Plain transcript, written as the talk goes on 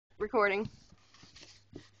recording.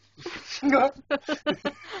 Let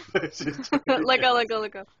Let go, let go,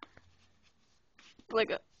 let go. Let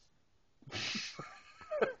go.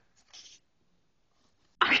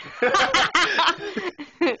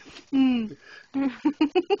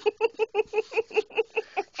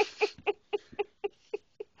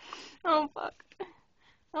 Oh, fuck.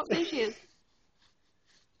 Oh, there she is.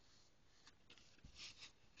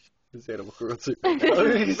 This animal cruelty.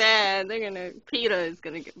 This is bad. PETA is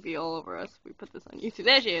gonna be all over us if we put this on YouTube.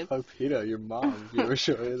 There she is. Oh, PETA, your mom. You ever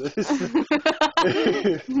show her this?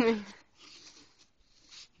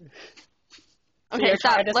 Okay,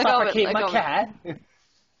 stop. Let go of it. Let go of it.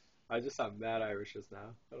 I just saw Mad Irish just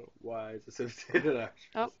now. I don't know why it's associated actually.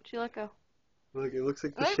 Oh, she let go. Look, it looks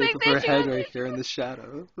like the Look, shape there of her she head was, right here in the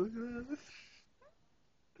shadow. Look at that.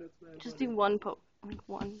 That's mad Just funny. do one poke. Like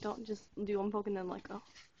one. Don't just do one poke and then let go.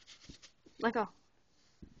 Let go.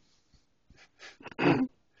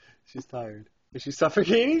 She's tired. Is she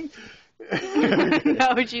suffocating?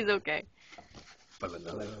 No, she's okay. She's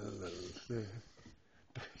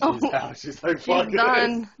out. She's like, She's fuck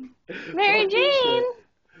done. this. Mary Fuck this Jane! shit.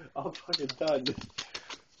 I'm fucking done.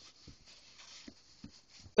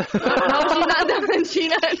 No, she's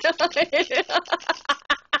not done. She's not done.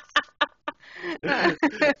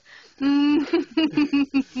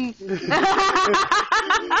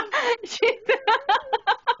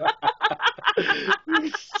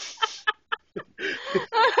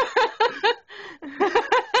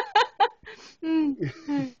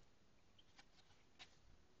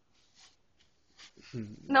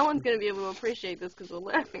 No one's gonna be able to appreciate this because we're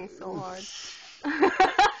laughing so hard.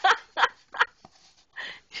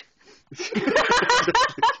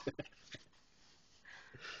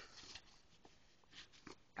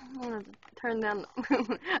 I'm gonna turn down.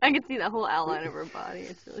 I can see the whole outline of her body.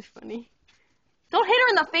 It's really funny. Don't hit her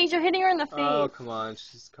in the face. You're hitting her in the face. Oh, come on.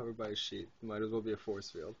 She's covered by a sheet. Might as well be a force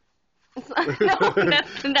field. No,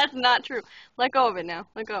 that's not true. Let go of it now.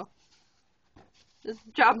 Let go. Just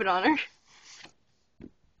drop it on her.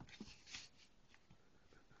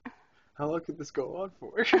 How long could this go on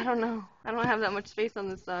for? I don't know. I don't have that much space on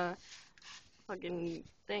this fucking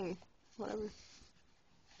thing. Whatever.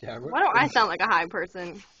 Camera? Why don't I sound like a high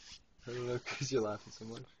person? I don't know, because you're laughing so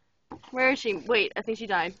much. Where is she? Wait, I think she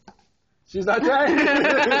died. She's not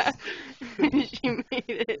dead! She made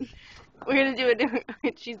it. We're gonna do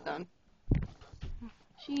it. She's done.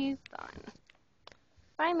 She's done.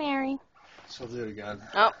 Bye, Mary. She'll do it again.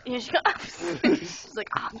 Oh, here she goes. She's like,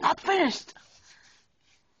 I'm not finished.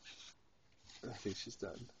 I think she's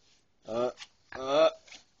done.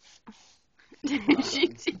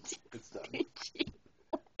 It's done.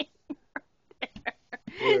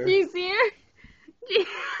 Where? Do you see her?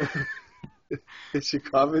 Is she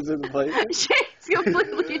comments in the plate? She's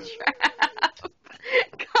completely trapped.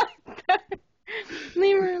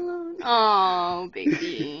 Leave her alone. Oh,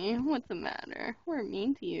 baby. What's the matter? We're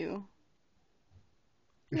mean to you.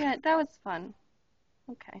 Yeah, that was fun.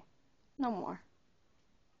 Okay. No more.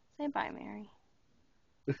 Say bye, Mary.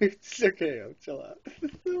 It's okay, I'll chill out.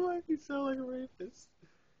 Why do you sound like a rapist?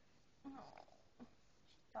 Oh, she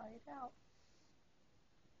died out.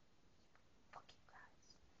 Fuck you guys.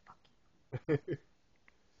 Fuck you.